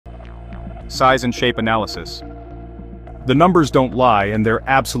Size and shape analysis. The numbers don't lie, and they're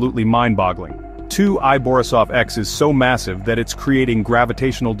absolutely mind-boggling. 2I Borisov-X is so massive that it's creating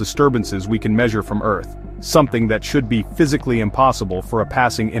gravitational disturbances we can measure from Earth, something that should be physically impossible for a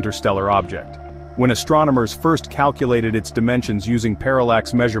passing interstellar object. When astronomers first calculated its dimensions using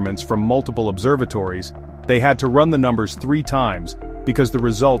parallax measurements from multiple observatories, they had to run the numbers 3 times, because the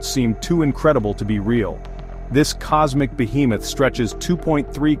results seemed too incredible to be real. This cosmic behemoth stretches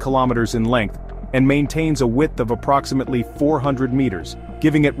 2.3 kilometers in length, and maintains a width of approximately 400 meters,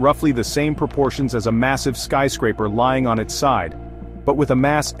 giving it roughly the same proportions as a massive skyscraper lying on its side, but with a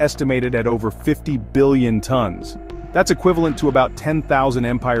mass estimated at over 50 billion tons. That's equivalent to about 10,000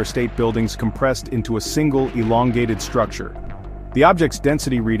 Empire State Buildings compressed into a single elongated structure. The object's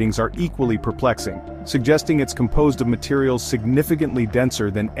density readings are equally perplexing, suggesting it's composed of materials significantly denser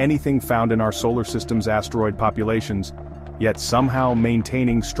than anything found in our solar system's asteroid populations, yet somehow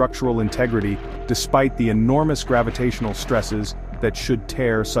maintaining structural integrity despite the enormous gravitational stresses that should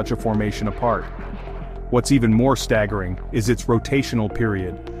tear such a formation apart. What's even more staggering is its rotational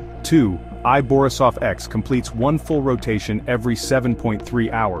period. 2I Borisov-X completes one full rotation every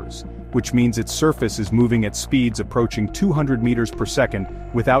 7.3 hours, which means its surface is moving at speeds approaching 200 meters per second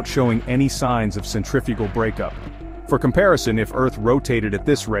without showing any signs of centrifugal breakup. For comparison, if Earth rotated at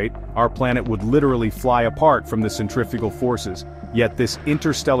this rate, our planet would literally fly apart from the centrifugal forces, yet this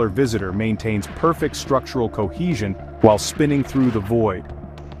interstellar visitor maintains perfect structural cohesion while spinning through the void.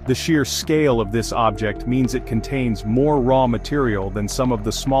 The sheer scale of this object means it contains more raw material than some of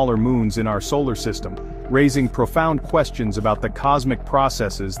the smaller moons in our solar system, raising profound questions about the cosmic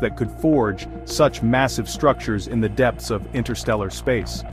processes that could forge such massive structures in the depths of interstellar space.